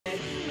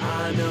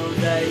I know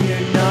that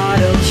you're not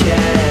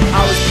okay.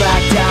 I was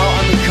blacked out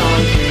on the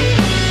concrete,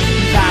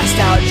 passed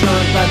out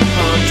drunk by the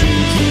palm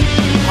trees.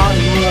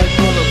 Hollywood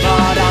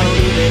Boulevard, I don't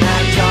even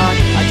act hard.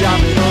 I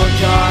drive an old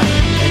car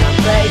and I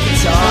play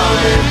guitar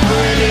and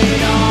put it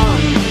on.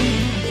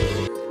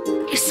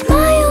 Your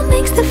smile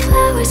makes the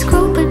flowers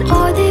grow, but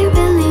are they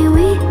really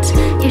weeds?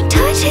 Your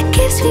touch, it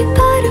gives me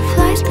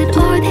butterflies, but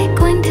are they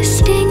going to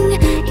sting?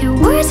 Your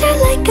words are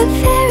like a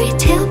fairy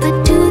tale,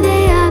 but do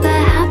they have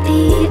a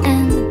happy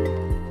end?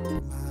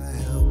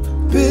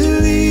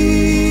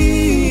 Believe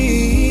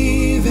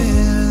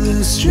in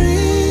the string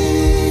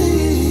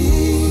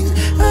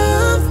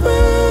of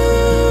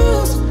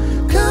pearls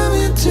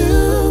coming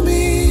to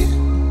me.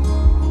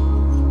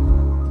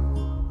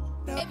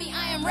 Baby,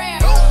 I am rare.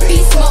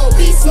 Beast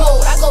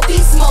mode, I go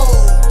beast mode.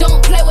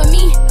 Don't play with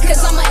me,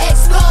 cause I'ma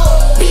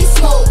explode.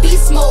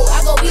 Beast mode,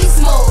 I go beast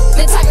mode.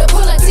 The type to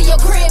pull up to your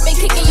crib and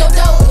kick in your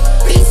door.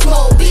 Beast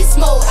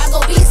mode, I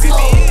go beast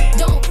mode.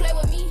 Don't play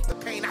with me. The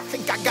pain, I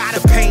think I got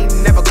it. The pain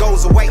never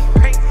goes away.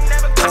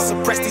 I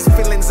suppress these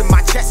feelings in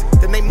my chest,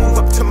 then they move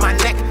up to my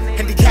neck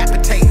and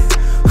decapitate.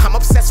 I'm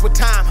obsessed with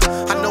time.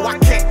 I know I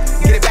can't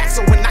get it back,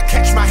 so when I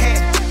catch my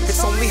hand,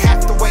 it's only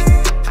half the way.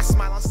 I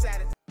smile on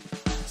Saturday.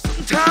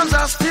 Sometimes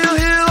I still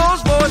hear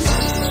those voices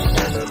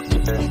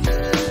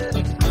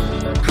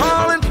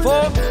calling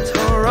for